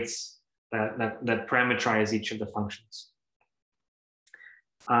the weights that parameterize each of the functions.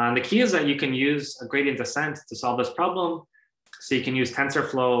 The key is that you can use a gradient descent to solve this problem. So you can use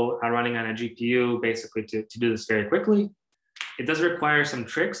TensorFlow running on a GPU basically to do this very quickly. It does require some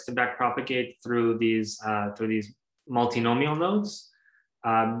tricks to backpropagate through these multinomial nodes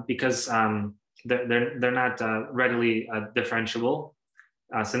because they're not readily differentiable.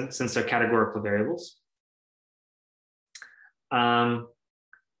 Since they're categorical variables.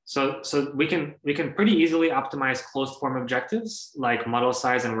 So we can pretty easily optimize closed form objectives like model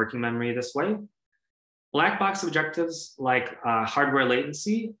size and working memory this way. Black box objectives like hardware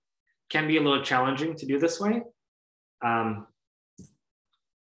latency can be a little challenging to do this way. And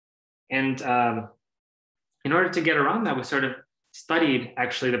in order to get around that, we sort of studied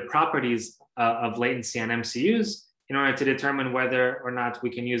actually the properties of latency on MCUs in order to determine whether or not we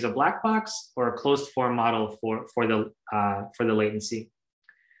can use a black box or a closed form model for the latency.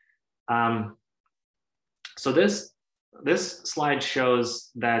 So this this slide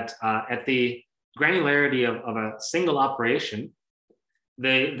shows that at the granularity of a single operation,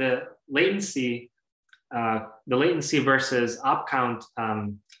 the latency versus op count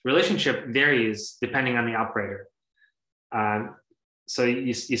relationship varies depending on the operator. So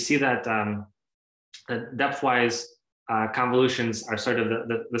you see that depth-wise convolutions are sort of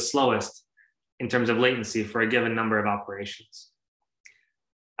the slowest in terms of latency for a given number of operations.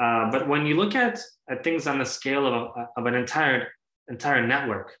 But when you look at things on the scale of an entire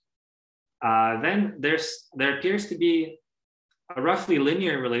network, then there appears to be a roughly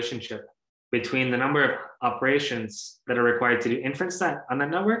linear relationship between the number of operations that are required to do inference on that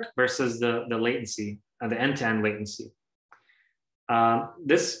network versus the latency, the end-to-end latency.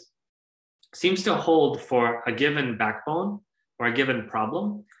 This seems to hold for a given backbone or a given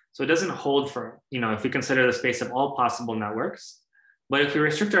problem. So it doesn't hold for, if we consider the space of all possible networks. But if we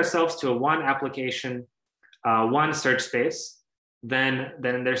restrict ourselves to one application, one search space, then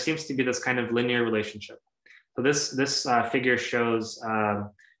there seems to be this kind of linear relationship. So this figure shows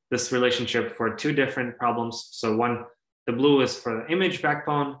this relationship for two different problems. So the blue is for the image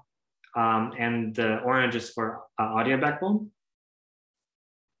backbone, and the orange is for audio backbone.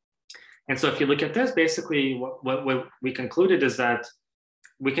 And so if you look at this, basically what we concluded is that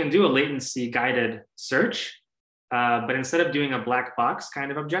we can do a latency guided search, but instead of doing a black box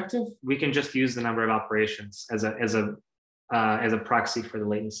kind of objective, we can just use the number of operations as a proxy for the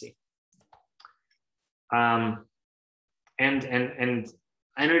latency. And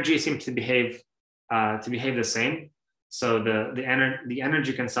energy seems to behave the same. So the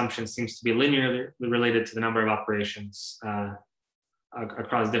energy consumption seems to be linearly related to the number of operations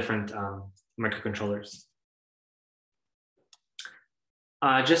across different microcontrollers.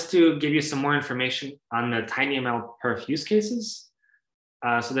 Just to give you some more information on the TinyML perf use cases.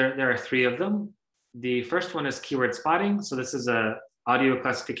 So there are three of them. The first one is keyword spotting. So this is a audio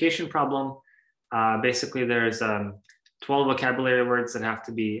classification problem. Basically, there's 12 vocabulary words that have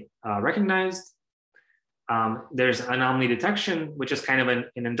to be recognized. There's anomaly detection, which is kind of an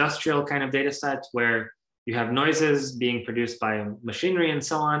industrial kind of data set where you have noises being produced by machinery and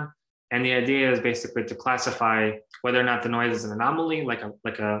so on. And the idea is basically to classify whether or not the noise is an anomaly, like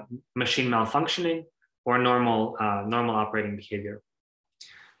a machine malfunctioning, or normal operating behavior.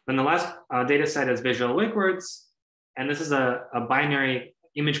 Then the last data set is visual wake words. And this is a binary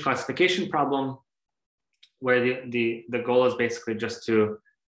image classification problem where the goal is basically just to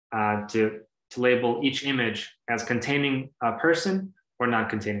label each image as containing a person or not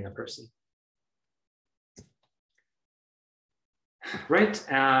containing a person. Right,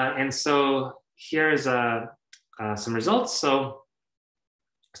 and so here's some results. So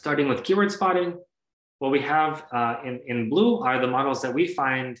starting with keyword spotting, what we have in blue are the models that we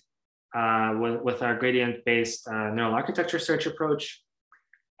find with our gradient-based neural architecture search approach.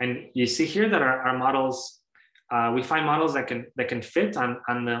 And you see here that our models, we find models that can fit on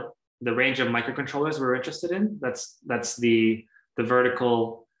the range of microcontrollers we're interested in. That's the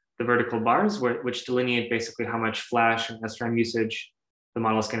vertical bars, which delineate basically how much flash and SRAM usage the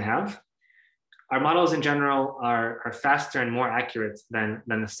models can have. Our models in general are faster and more accurate than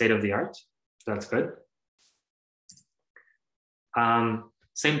the state of the art. So that's good.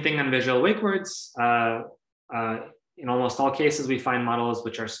 Same thing on visual wake words. In almost all cases, we find models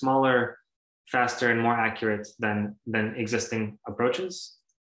which are smaller, faster, and more accurate than existing approaches.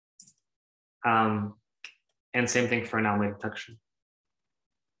 And same thing for anomaly detection.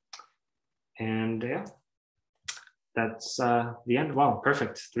 And yeah, that's the end. Wow,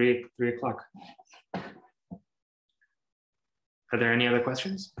 perfect. 3 o'clock. Are there any other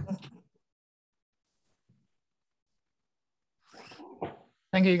questions?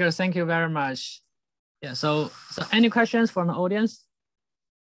 Thank you, Igor. Thank you very much. Yeah, so any questions from the audience?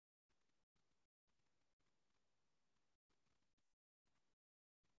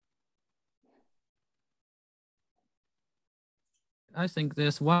 I think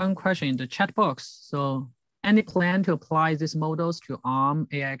there's one question in the chat box. So any plan to apply these models to ARM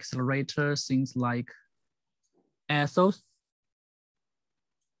AI accelerator, things like ASOS?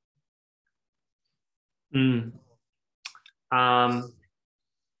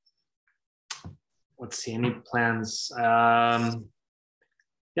 Let's see, any plans? Yeah,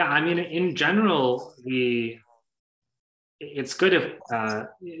 I mean, in general, it's good if,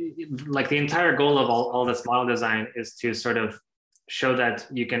 like the entire goal of all this model design is to sort of show that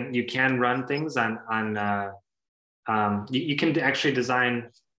you can run things on you can actually design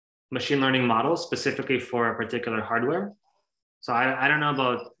machine learning models specifically for a particular hardware. So I don't know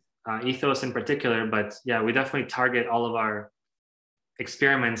about Ethos in particular, but yeah, we definitely target all of our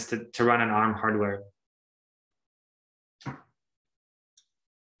experiments to run on ARM hardware.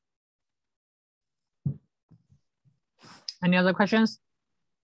 Any other questions?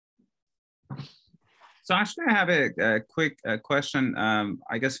 So actually, I have a quick question,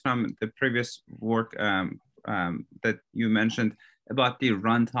 I guess from the previous work that you mentioned about the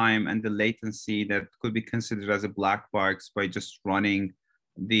runtime and the latency that could be considered as a black box by just running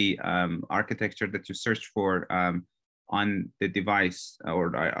the architecture that you search for on the device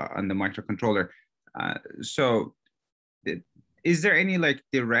or on the microcontroller. So is there any like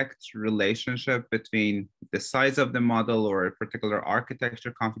direct relationship between the size of the model or a particular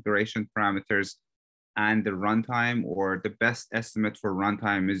architecture configuration parameters and the runtime, or the best estimate for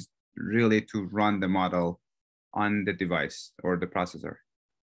runtime is really to run the model on the device or the processor?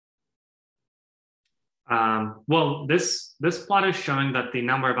 Well, this plot is showing that the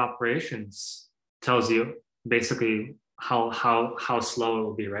number of operations tells you basically how slow it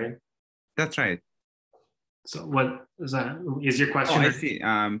will be, right? That's right. So what is that? Is your question? Oh, I see.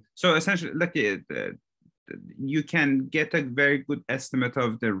 So essentially, look, you can get a very good estimate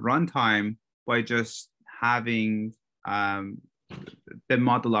of the runtime by just having the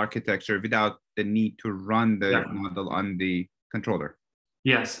model architecture without the need to run the model on the controller.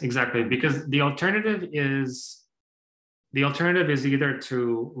 Yes, exactly. Because the alternative is either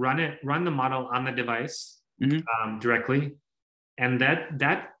to run the model on the device directly, and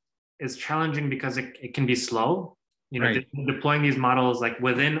that is challenging because it can be slow. You know, right. Deploying these models like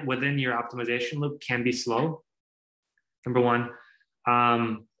within your optimization loop can be slow. Number one,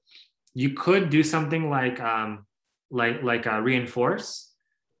 you could do something like reinforce,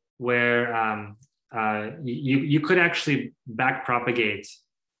 where you could actually back propagate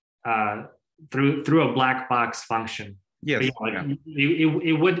through a black box function. Yes,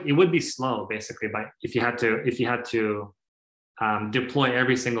 it would be slow basically, but if you had to deploy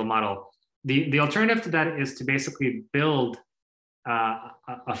every single model. The alternative to that is to basically build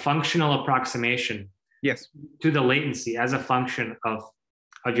a functional approximation to the latency as a function of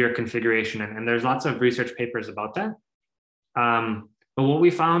your configuration. And there's lots of research papers about that. But what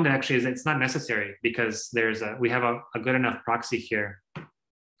we found actually is it's not necessary, because we have a good enough proxy here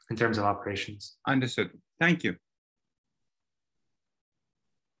in terms of operations. Understood. Thank you.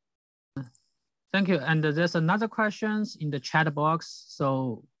 Thank you. And there's another question in the chat box,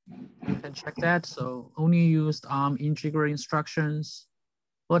 so you can check that. So only used ARM integer instructions.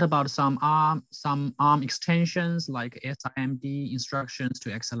 What about some ARM extensions like SIMD instructions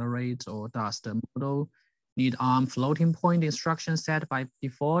to accelerate, or does the model need ARM floating point instruction set by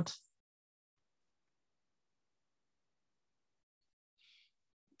default?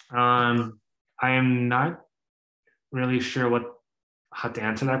 I am not really sure how to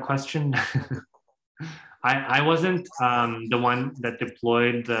answer that question. I wasn't the one that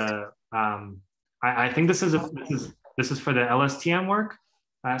deployed the. I think this is for the LSTM work.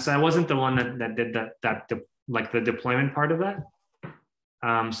 So I wasn't the one that did like the deployment part of that.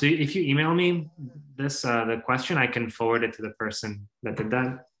 So if you email me the question, I can forward it to the person that did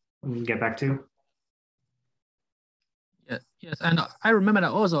that and get back to you. Yes, and I remember I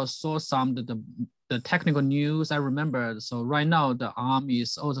also saw some the technical news. I remember, so right now the ARM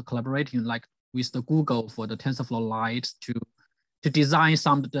is also collaborating like with the Google for the TensorFlow Lite to design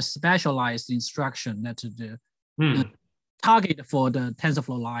some of the specialized instruction that the target for the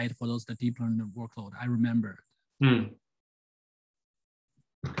TensorFlow Lite for those the deep learning workload. I remember.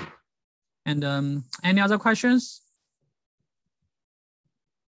 And any other questions?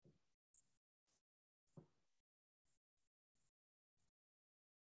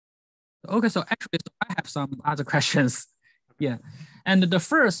 Okay, so actually, I have some other questions. Yeah, and the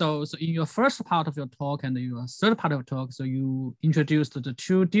first, so in your first part of your talk and your third part of your talk, so you introduced the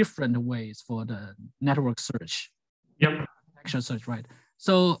two different ways for the network search. Yep. Action search, right?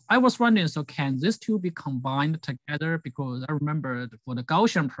 So I was wondering, so can these two be combined together? Because I remember for the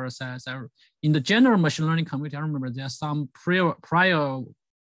Gaussian process, in the general machine learning community, I remember there are some prior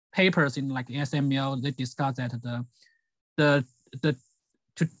papers in like SML, they discussed that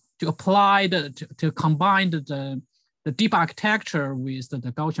to apply to combine the deep architecture with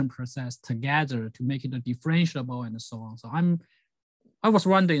the Gaussian process together to make it differentiable and so on. So I was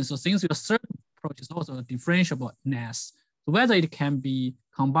wondering, so since your third approach is also a differentiableness, whether it can be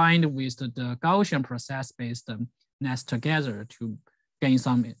combined with the Gaussian process-based nest together to gain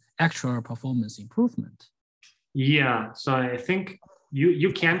some actual performance improvement. Yeah, so I think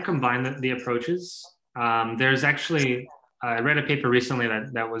you can combine the approaches. There's actually, I read a paper recently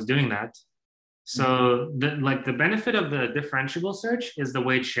that was doing that. So the benefit of the differentiable search is the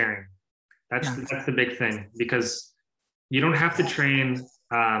weight sharing. That's the big thing, because you don't have to train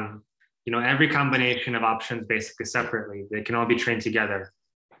every combination of options basically separately. They can all be trained together.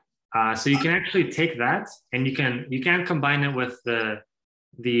 So you can actually take that and you can combine it with the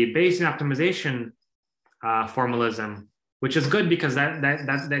Bayesian optimization formalism, which is good because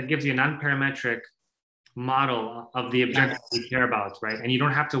that gives you a non-parametric model of the objective you care about, right? And you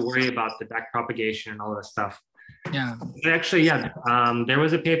don't have to worry about the backpropagation and all that stuff. Yeah. Actually, yeah, there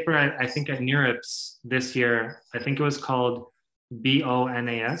was a paper I think at NeurIPS this year. I think it was called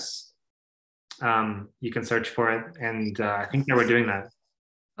BONAS. You can search for it, and I think they were doing that.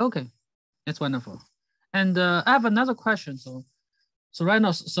 Okay, that's wonderful. And I have another question. So right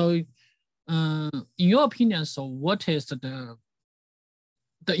now, in your opinion, so what is the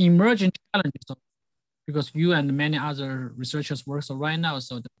emerging challenges? Because you and many other researchers work so right now,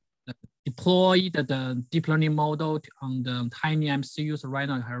 so the deploy the deep learning model on the tiny MCUs right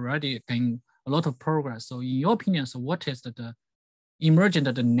now have already gained a lot of progress. So in your opinion, so what is the emerging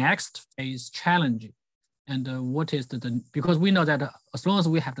the next phase challenge? And what is because we know that as long as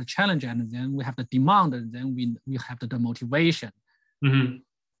we have the challenge and then we have the demand, and then we have the motivation. Mm-hmm.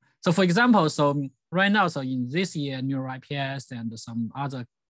 So for example, so right now, so in this year, NeuroIPS and some other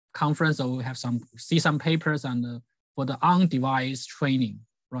conference, so we have some papers and for the on-device training,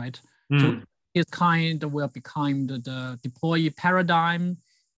 right? Mm. So this kind will become the deploy paradigm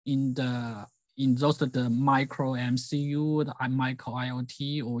in those the micro MCU, the micro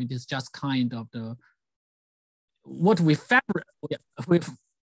IoT, or it is just kind of what we fabric with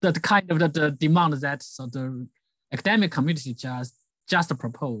the kind of the demand that so the academic community just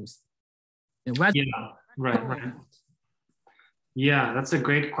propose. Yeah, right. Yeah, that's a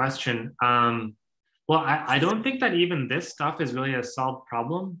great question. Well, I don't think that even this stuff is really a solved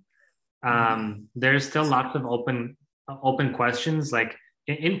problem. There's still lots of open questions. Like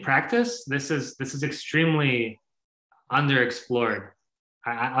in practice, this is extremely underexplored.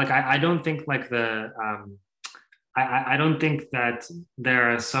 I don't think like I don't think that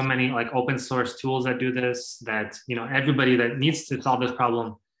there are so many like open source tools that do this, that everybody that needs to solve this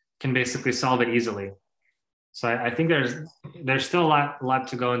problem can basically solve it easily. So I think there's still a lot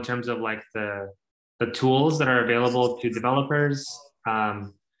to go in terms of like the tools that are available to developers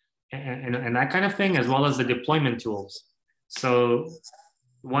and that kind of thing, as well as the deployment tools. So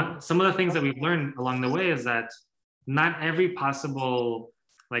some of the things that we've learned along the way is that not every possible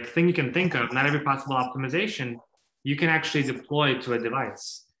like thing you can think of, not every possible optimization you can actually deploy to a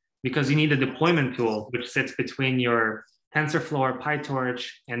device, because you need a deployment tool which sits between your TensorFlow or PyTorch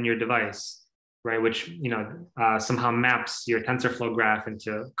and your device, right? Which somehow maps your TensorFlow graph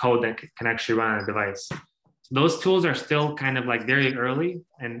into code that can actually run on a device. Those tools are still kind of like very early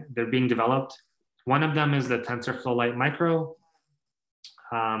and they're being developed. One of them is the TensorFlow Lite Micro.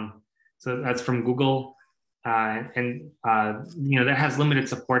 So that's from Google. And that has limited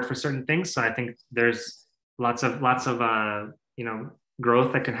support for certain things. So I think there's lots of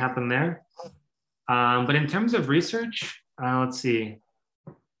growth that can happen there. But in terms of research, let's see.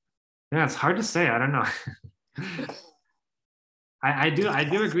 Yeah, it's hard to say. I don't know. I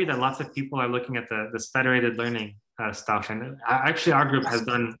do agree that lots of people are looking at this federated learning stuff, and actually our group has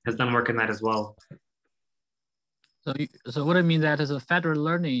done work in that as well. So what I mean that is a federated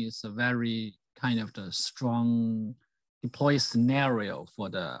learning is a very kind of the strong deploy scenario for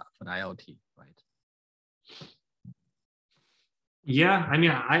the IoT, right? Yeah, I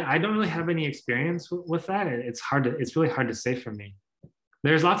mean, I don't really have any experience with that. It's really hard to say for me.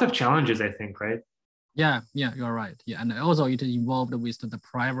 There's lots of challenges, I think, right? Yeah, you're right. Yeah, and also it involved with the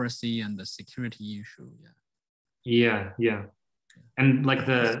privacy and the security issue. Yeah. And like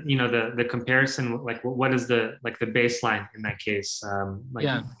the comparison, like what is the baseline in that case?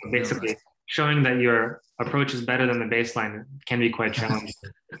 Basically right. Showing that your approach is better than the baseline can be quite challenging.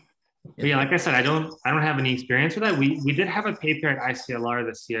 But yeah, like I said, I don't have any experience with that. We did have a paper at ICLR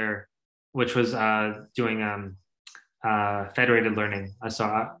this year, which was doing federated learning. I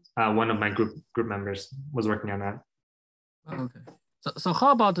saw one of my group members was working on that. Okay. So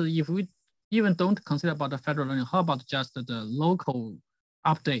how about if we even don't consider about the federated learning, how about just the local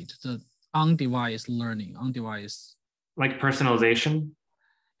update, the on-device learning, on-device? Like personalization?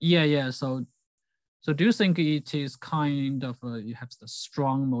 Yeah. So do you think it is kind of you have the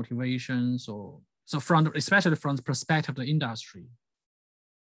strong motivations, or so especially from the perspective of the industry?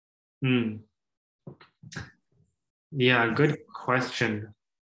 Yeah, good question.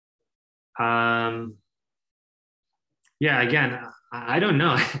 Yeah, again, I don't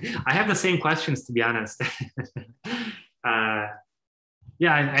know. I have the same questions, to be honest.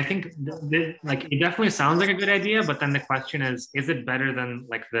 Yeah, I think like it definitely sounds like a good idea, but then the question is it better than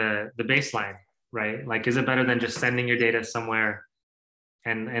like the baseline, right? Like, is it better than just sending your data somewhere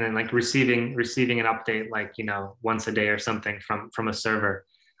and then like receiving an update like once a day or something from a server?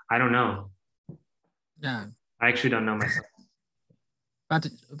 I don't know. Yeah. I actually don't know myself. But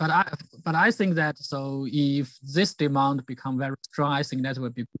I think that, so if this demand become very strong, I think that will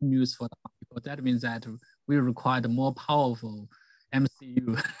be good news for the people. That means that we require the more powerful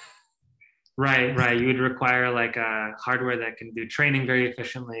MCU. Right, right. You would require like a hardware that can do training very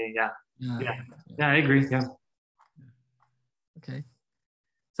efficiently. Yeah. Yeah, I agree. Yeah. Okay.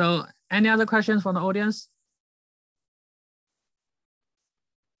 So any other questions from the audience?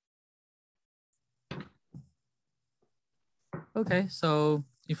 Okay, so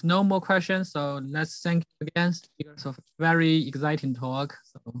if no more questions, so let's thank you again. It's a very exciting talk.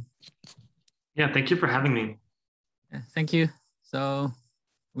 So yeah, thank you for having me. yeah, thank you. So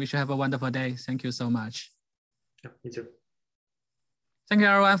we should have a wonderful day. Thank you so much. Yeah, you too. Thank you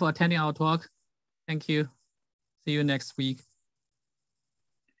everyone for attending our talk. Thank you. See you next week.